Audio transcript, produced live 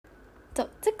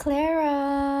Dr.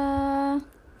 Clara.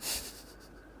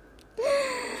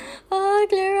 Oh,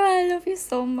 Clara, I love you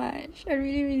so much. I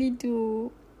really, really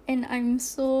do. And I'm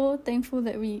so thankful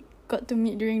that we got to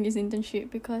meet during this internship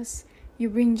because you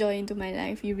bring joy into my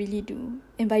life. You really do.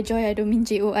 And by joy, I don't mean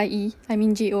Joie. I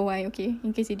mean Joy, okay?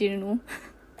 In case you didn't know.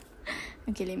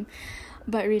 Okay, lame.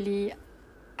 But really,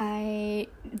 I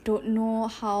don't know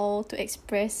how to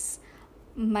express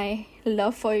my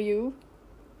love for you.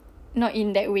 Not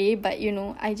in that way, but you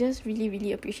know, I just really,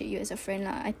 really appreciate you as a friend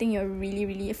lah. I think you're really,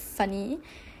 really funny.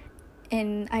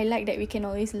 And I like that we can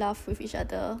always laugh with each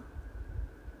other.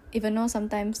 Even though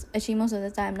sometimes, actually most of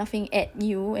the time, I'm laughing at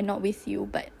you and not with you.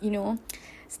 But, you know,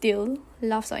 still,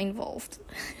 laughs are involved.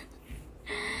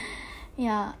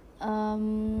 Yeah.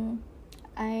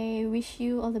 I wish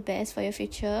you all the best for your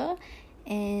future.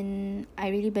 And I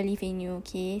really believe in you,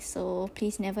 okay? So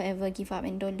please never ever give up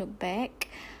and don't look back.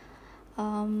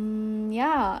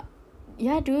 Yeah,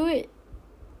 dude,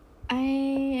 I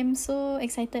am so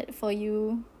excited for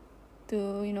you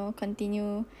to, you know,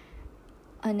 continue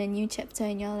on a new chapter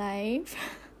in your life.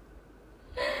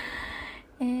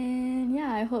 And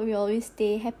yeah, I hope you always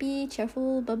stay happy,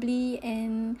 cheerful, bubbly,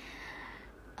 and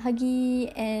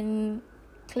huggy and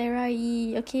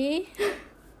Clara-y, okay?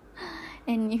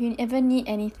 And if you ever need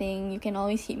anything, you can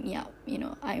always hit me up. You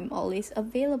know, I'm always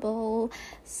available.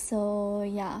 So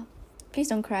yeah, please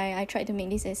don't cry. I tried to make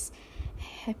this as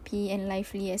happy and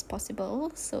lively as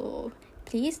possible. So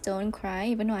please don't cry,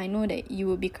 even though I know that you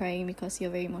will be crying because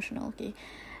you're very emotional, okay?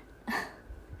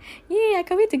 Yeah, I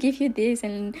can't wait to give you this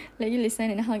and let you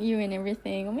listen and hug you and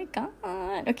everything. Oh my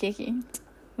god. Okay.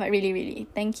 But really, really,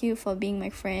 thank you for being my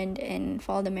friend and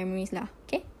for all the memories lah,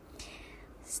 okay?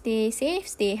 Stay safe,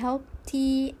 stay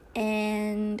healthy,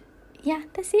 and yeah,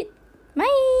 that's it.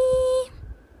 Bye!